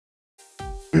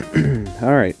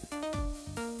Alright.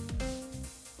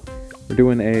 We're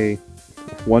doing a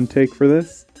one take for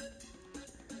this.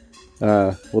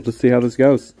 We'll just see how this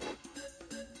goes.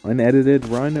 Unedited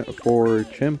run for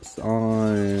Chimps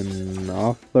on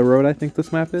Off the Road, I think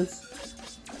this map is.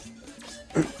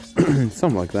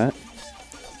 Something like that.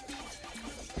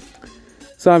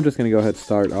 So I'm just going to go ahead and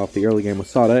start off the early game with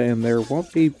Soda, and there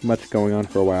won't be much going on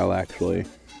for a while, actually.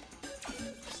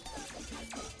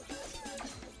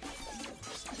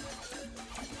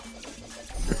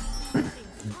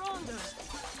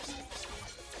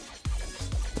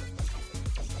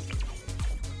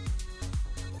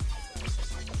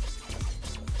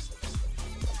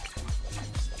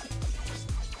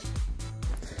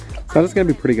 So that's going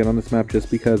to be pretty good on this map just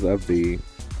because of the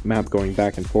map going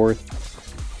back and forth.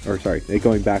 Or sorry, it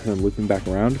going back and then looping back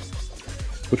around.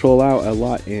 Which will allow a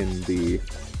lot in the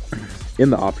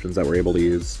options that we're able to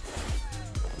use.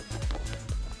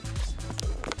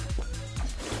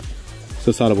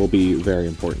 So Sada will be very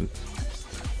important.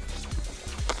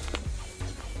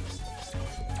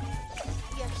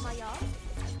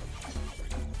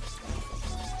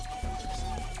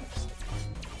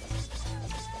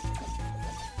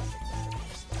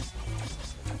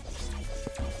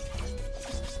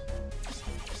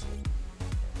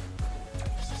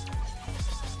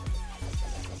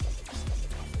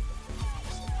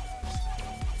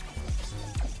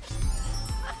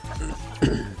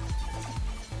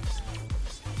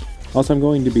 Also, I'm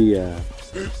going to be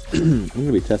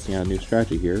testing out a new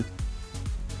strategy here,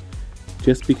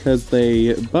 just because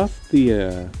they buffed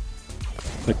the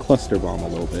cluster bomb a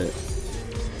little bit,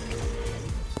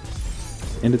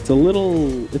 and it's a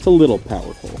little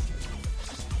powerful.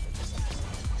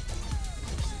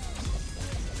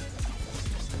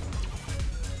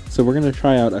 So we're gonna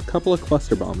try out a couple of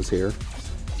cluster bombs here,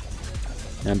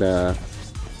 and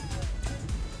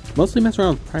mostly mess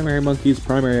around with primary monkeys,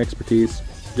 primary expertise.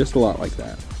 Just a lot like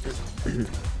that.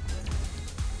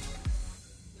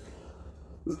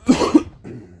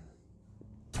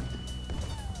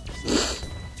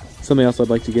 Something else I'd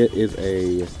like to get is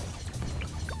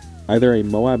either a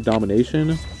Moab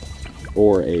Domination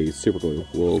or a Super Glue.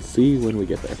 We'll see when we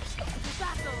get there.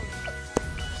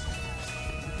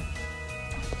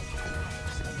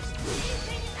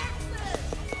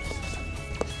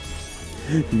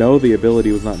 No, the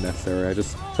ability was not necessary. I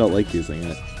just felt like using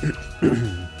it.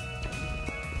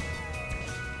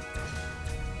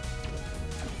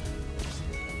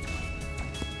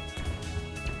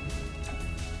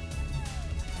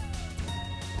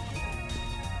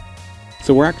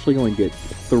 So we're actually going to get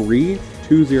 3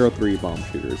 203 bomb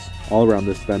shooters all around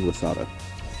this bend with Sada.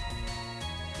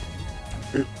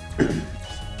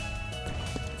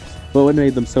 But what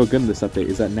made them so good in this update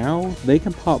is that now they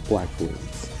can pop black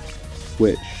balloons,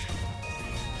 which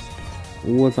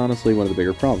was honestly one of the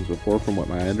bigger problems before, from what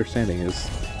my understanding is.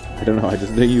 I don't know, I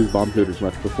just didn't use bomb shooters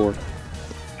much before.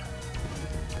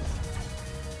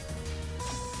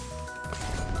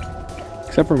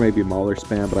 Except for maybe Mauler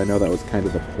spam, but I know that was kind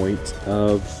of the point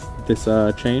of this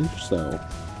change, so...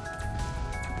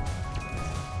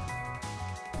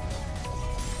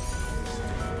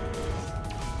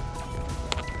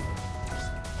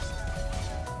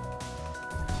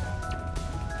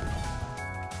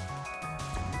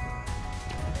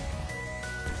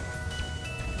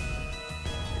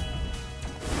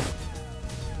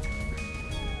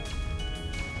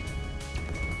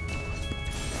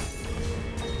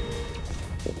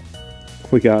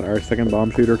 We got our second bomb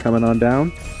shooter coming on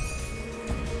down.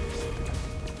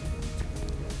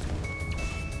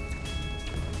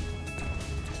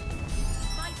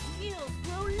 My skills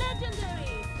grow legendary.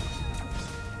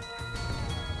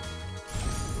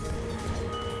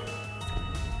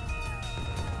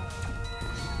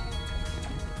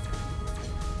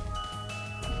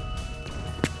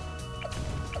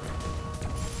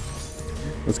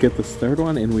 Let's get this third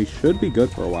one, and we should be good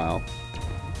for a while.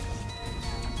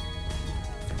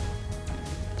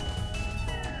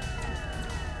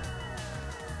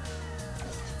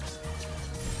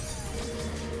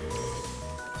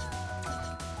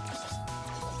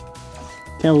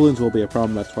 Camo balloons will be a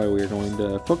problem, that's why we are going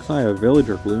to focus on a village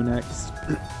or glue next.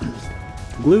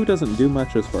 Glue doesn't do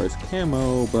much as far as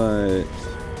camo, but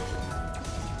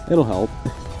it'll help.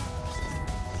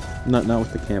 Not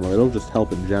with the camo, it'll just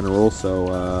help in general,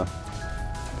 so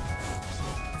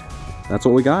that's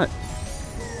what we got.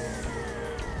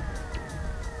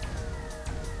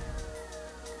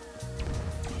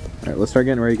 Alright, let's start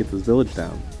getting ready to get this village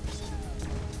down.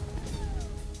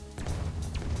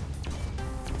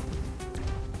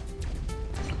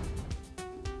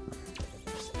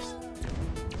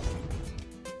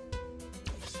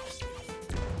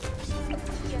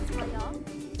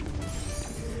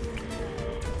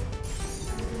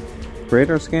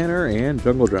 Radar Scanner and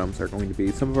Jungle Drums are going to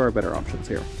be some of our better options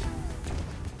here.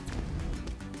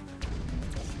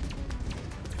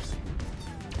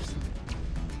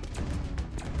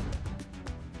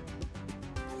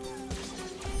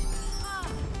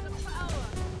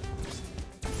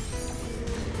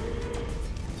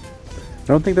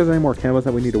 I don't think there's any more camos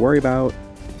that we need to worry about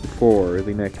for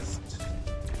the next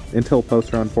until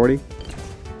post round 40.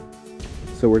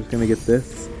 So we're just going to get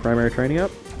this primary training up.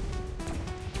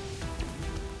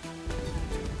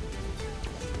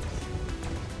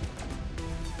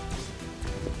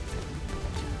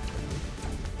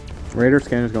 Radar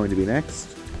Scanner is going to be next.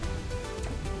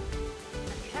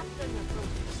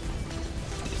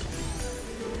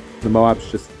 The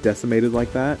Moab's just decimated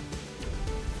like that.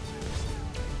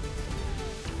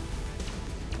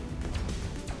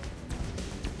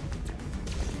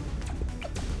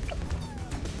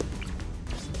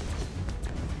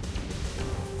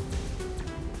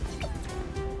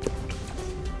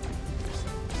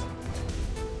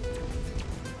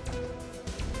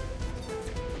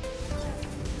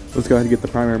 Let's go ahead and get the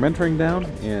primary mentoring down,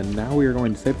 and now we are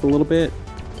going to save a little bit,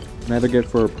 and either get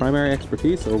for primary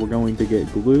expertise, or we're going to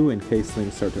get glue in case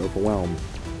things start to overwhelm.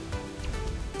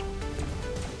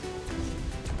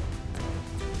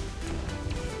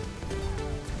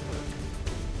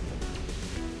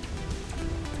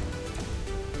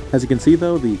 As you can see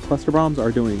though, the cluster bombs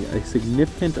are doing a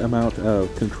significant amount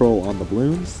of control on the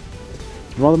balloons,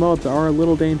 and while the Moabs are a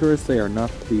little dangerous, they are not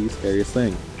the scariest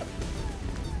thing.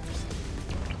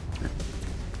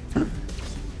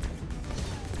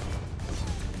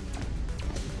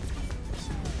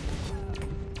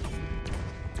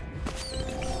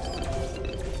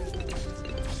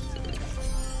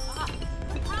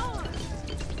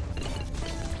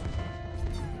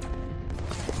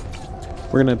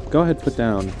 We're going to go ahead and put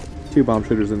down 2 bomb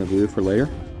shooters in the blue for later.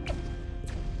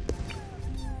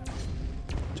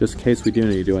 Just in case we do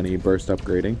need to do any burst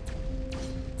upgrading.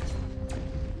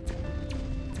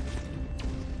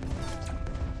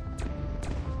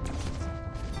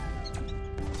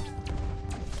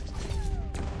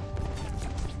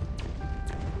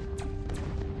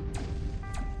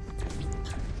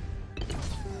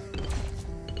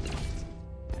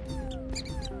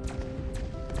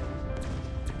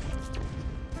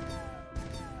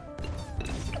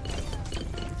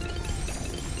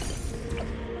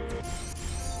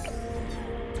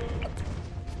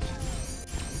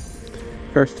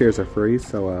 First tiers are free,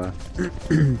 so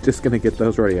just gonna get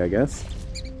those ready, I guess.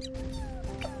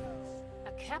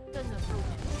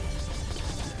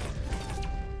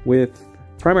 With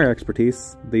primary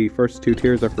expertise, the first 2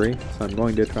 tiers are free, so I'm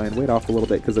going to try and wait off a little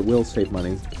bit because it will save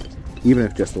money, even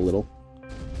if just a little.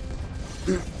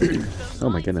 Oh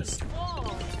my goodness.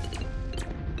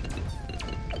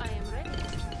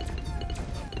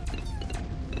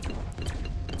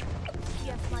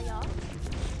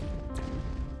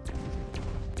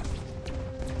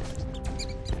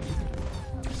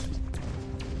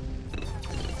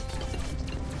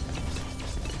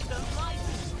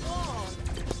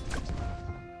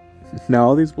 Now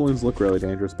all these balloons look really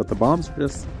dangerous, but the bombs are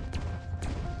just...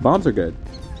 bombs are good.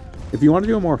 If you want to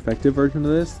do a more effective version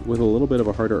of this, with a little bit of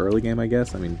a harder early game, I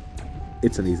guess, I mean,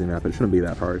 it's an easy map, it shouldn't be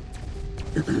that hard.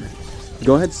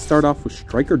 Go ahead and start off with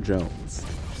Striker Jones,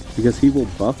 because he will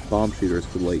buff bomb shooters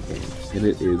for the late game, and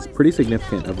it is pretty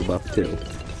significant of a buff too.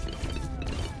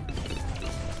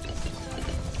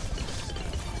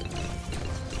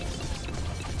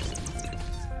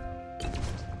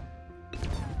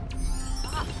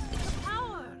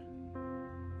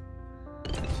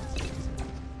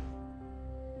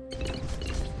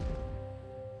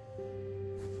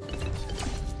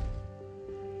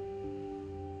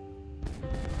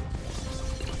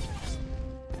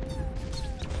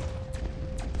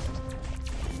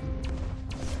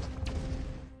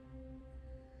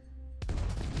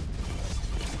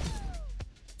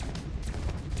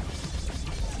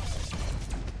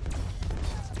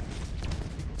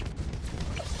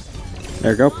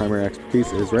 There we go, primary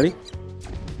expertise is ready.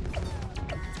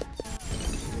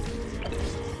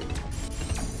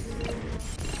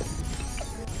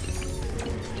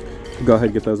 Go ahead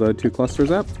and get those other 2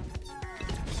 clusters up.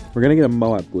 We're going to get a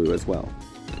Moab blue as well.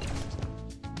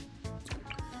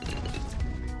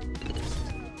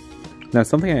 Now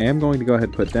something I am going to go ahead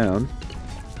and put down.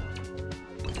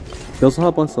 This will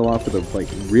help us a lot for the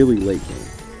really late game.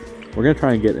 We're going to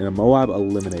try and get a Moab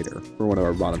Eliminator for one of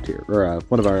our bottom tier, or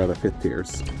one of our other 5th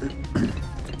tiers.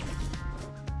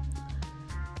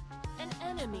 An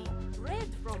enemy red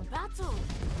from battle.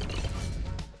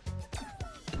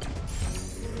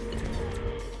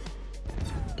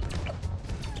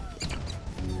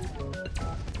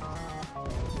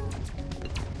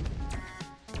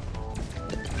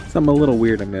 Something a little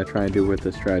weird I'm going to try and do with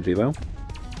this strategy, though.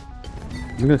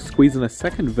 I'm going to squeeze in a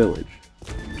second village.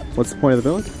 What's the point of the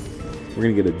village? We're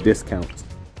going to get a discount.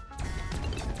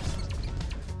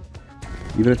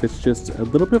 Even if it's just a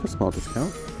little bit of a small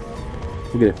discount,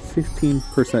 we'll get a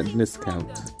 15%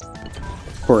 discount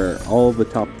for all the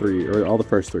top three, or all the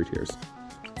first three tiers.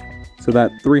 So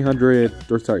that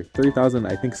 3,000,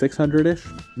 I think 600-ish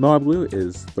Moab Blue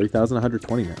is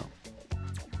 3,120 now.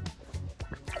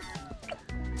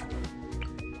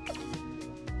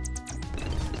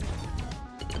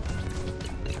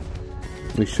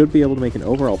 We should be able to make an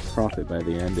overall profit by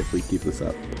the end if we keep this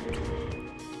up.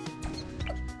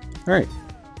 Alright.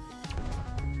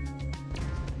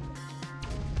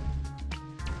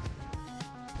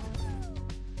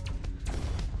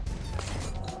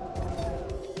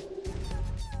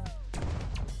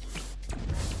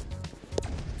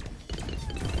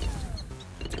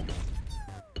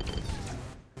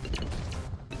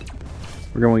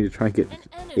 We're going to try and get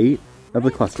 8 of the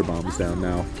cluster bombs down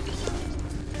now.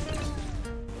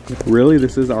 Really,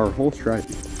 this is our whole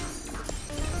strategy.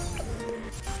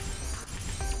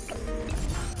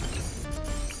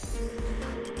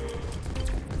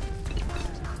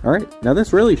 Alright, now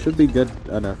this really should be good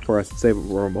enough for us to save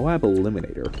for a Moab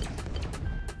Eliminator.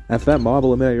 After that, Moab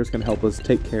Eliminator is going to help us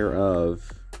take care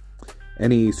of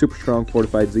any super strong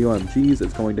fortified ZOMGs.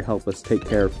 It's going to help us take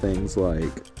care of things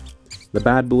like the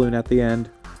bad balloon at the end.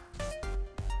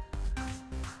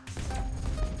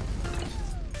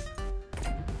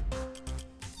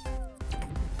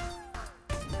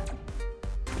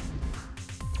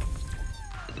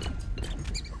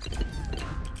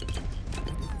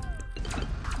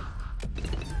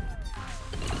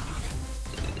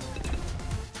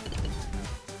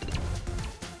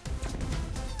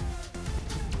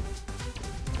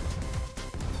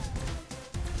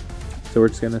 So we're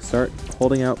just going to start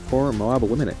holding out for Moab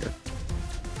Eliminator.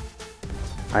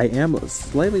 I am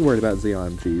slightly worried about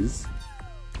ZOMGs,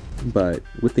 but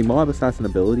with the Moab Assassin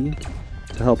ability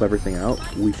to help everything out,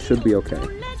 we should be okay.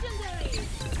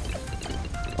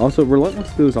 Also,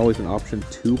 Relentless Glue is always an option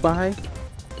to buy.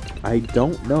 I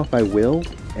don't know if I will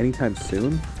anytime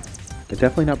soon, but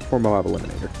definitely not before Moab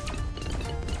Eliminator.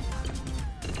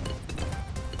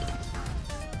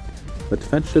 But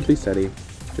defense should be steady,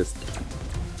 just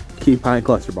keep buying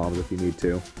cluster bombs if you need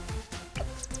to.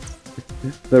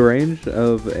 The range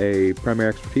of a primary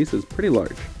expertise is pretty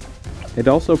large. And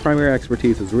also primary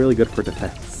expertise is really good for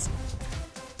defense.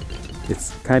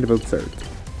 It's kind of absurd.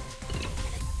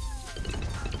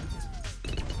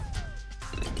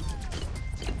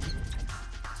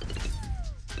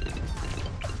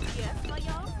 Yes, my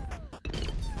y'all?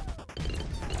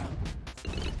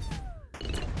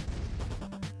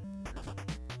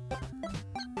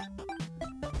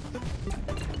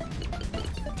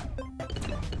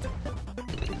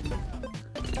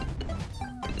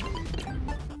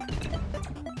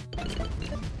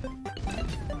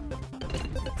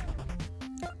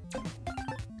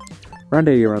 Round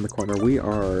 80 around the corner. We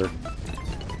are a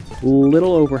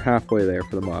little over halfway there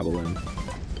for the Moblin.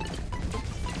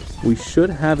 We should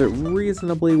have it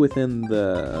reasonably within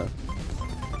the...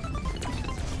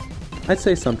 I'd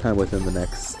say sometime within the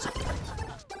next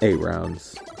 8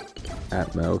 rounds,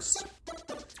 at most.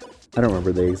 I don't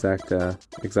remember the exact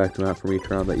amount from each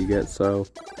round that you get, so...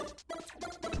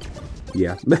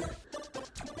 yeah.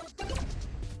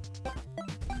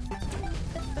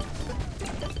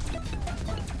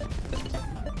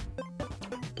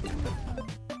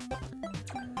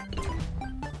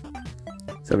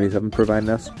 $77 providing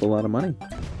us with a lot of money.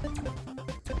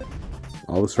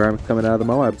 All the ceramic coming out of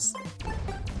the Moabs.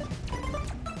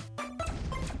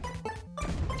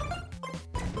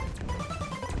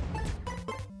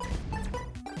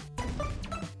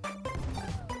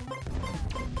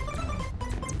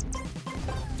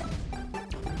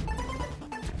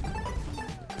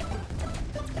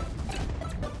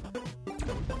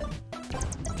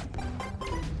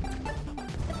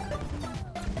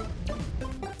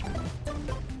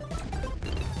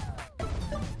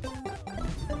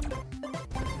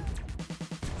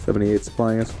 $78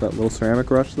 supplying us with that little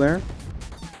ceramic rush there.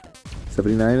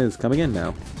 $79 is coming in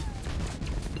now.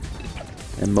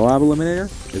 And Moab Eliminator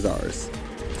is ours.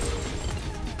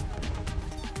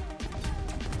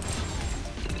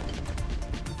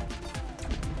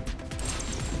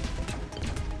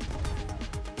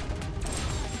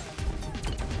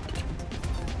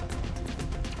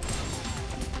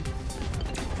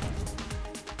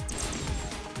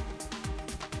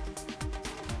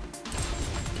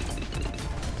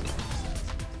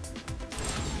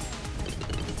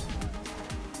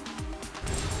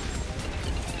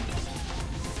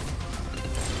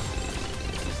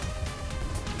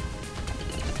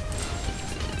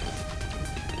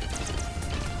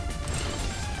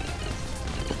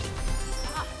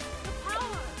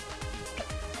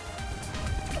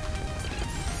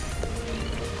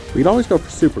 We could always go for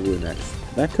super glue next.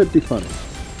 That could be funny.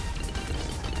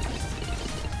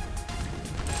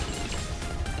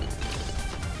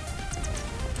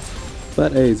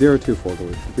 But a 024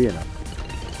 glue should be enough.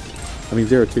 I mean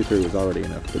 023 was already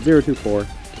enough, but 024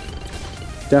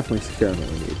 definitely securing what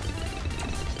we need.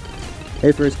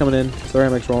 A3 is coming in,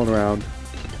 Ceramic's rolling around.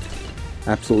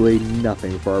 Absolutely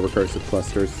nothing for our recursive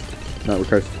clusters. Not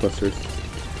recursive clusters.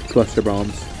 Cluster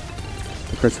bombs.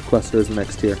 Recursive cluster is the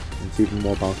next tier. It's even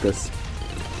more bonkus.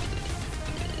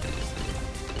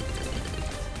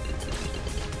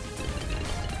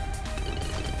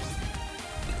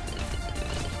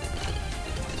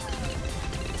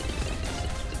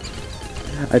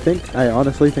 I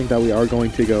honestly think that we are going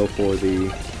to go for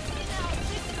the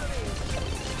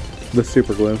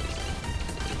super glue.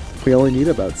 We only need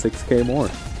about 6k more.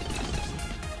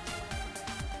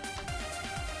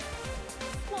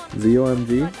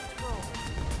 ZOMG?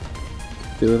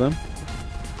 2 of them?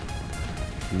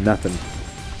 Nothing.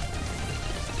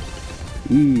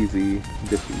 Easy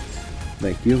defeat.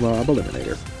 Thank you, Mob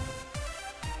Eliminator.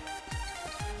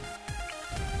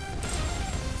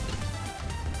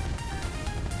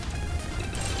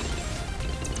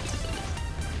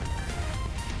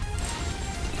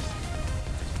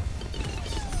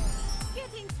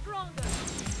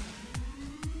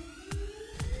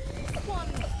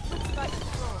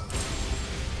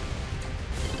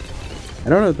 I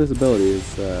don't know if this ability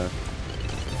is,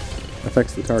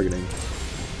 affects the targeting.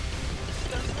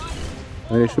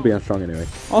 I mean, it should be on strong anyway.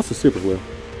 Also super glue.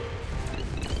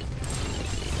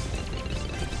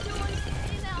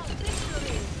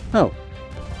 Oh.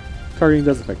 Targeting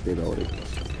does affect the ability.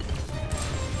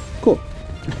 Cool.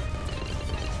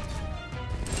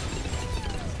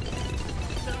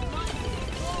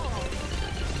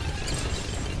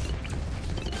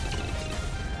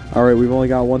 Alright, we've only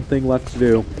got one thing left to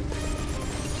do.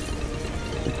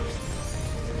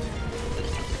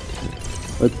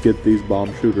 Let's get these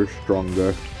bomb shooters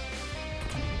stronger.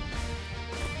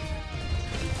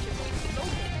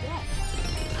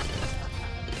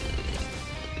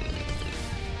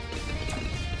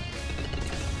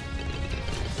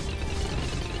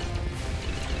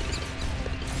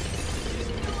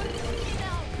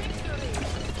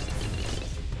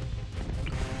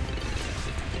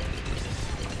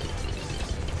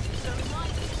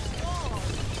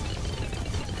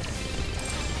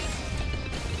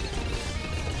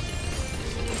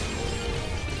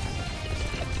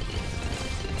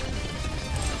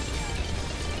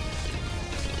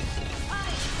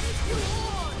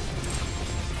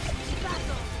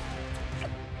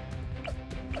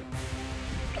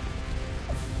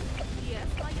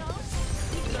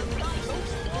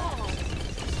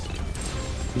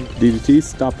 DDT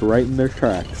stopped right in their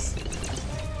tracks.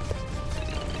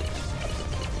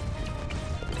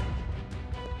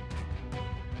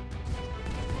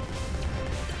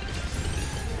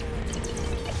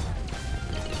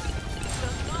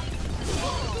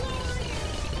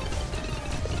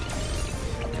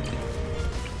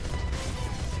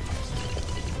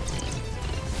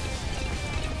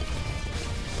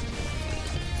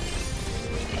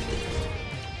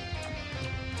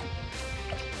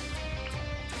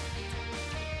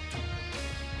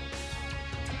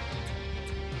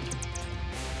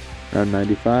 Around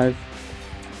 95.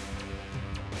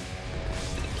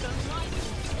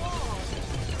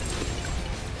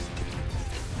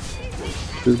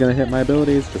 This is gonna hit my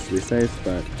abilities just to be safe,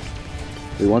 but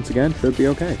we once again should be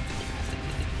okay.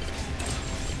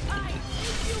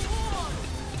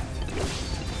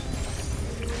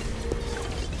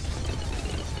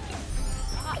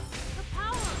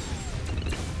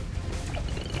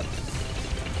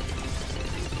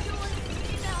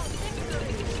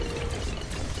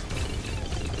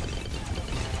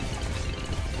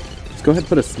 Let's go ahead and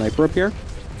put a sniper up here.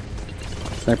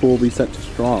 Sniper will be set to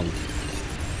strong.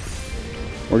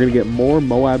 We're going to get more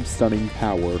Moab stunning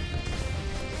power.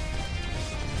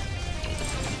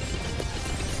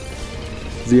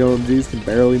 ZOMGs can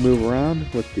barely move around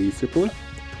with the super lift.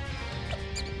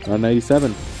 On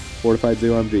 97, fortified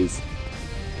ZOMGs.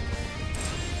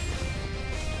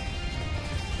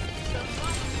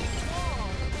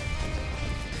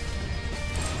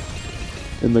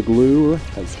 And the glue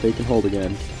has taken hold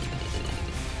again.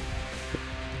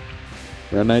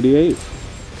 Around 98.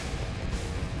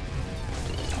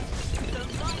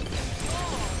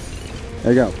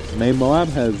 There you go. Main Moab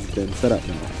has been set up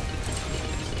now.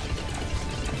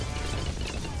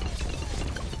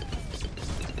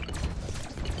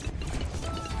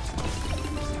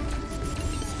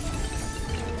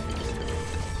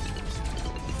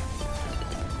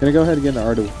 Gonna go ahead and get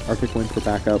an Arctic Wind for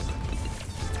backup.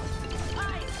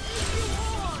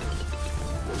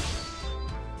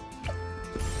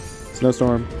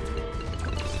 Snowstorm.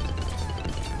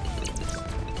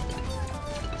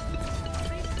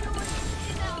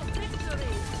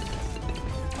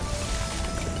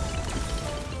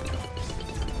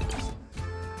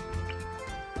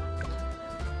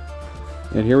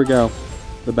 And here we go.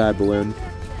 The bad balloon.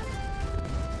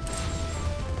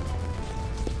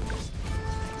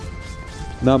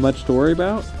 Not much to worry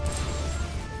about.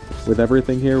 With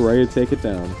everything here ready to take it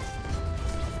down.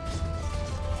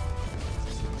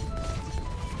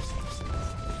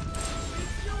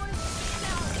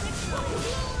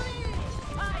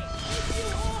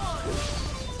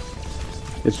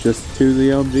 It's just 2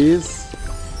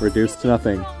 ZOMGs, reduced to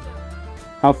nothing.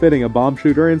 How fitting, a bomb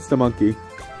shooter insta-monkey.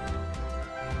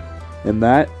 And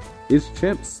that is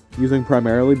Chimps, using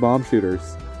primarily bomb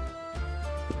shooters.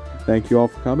 Thank you all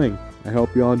for coming. I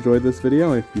hope you all enjoyed this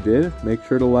video. If you did, make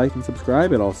sure to like and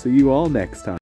subscribe, and I'll see you all next time.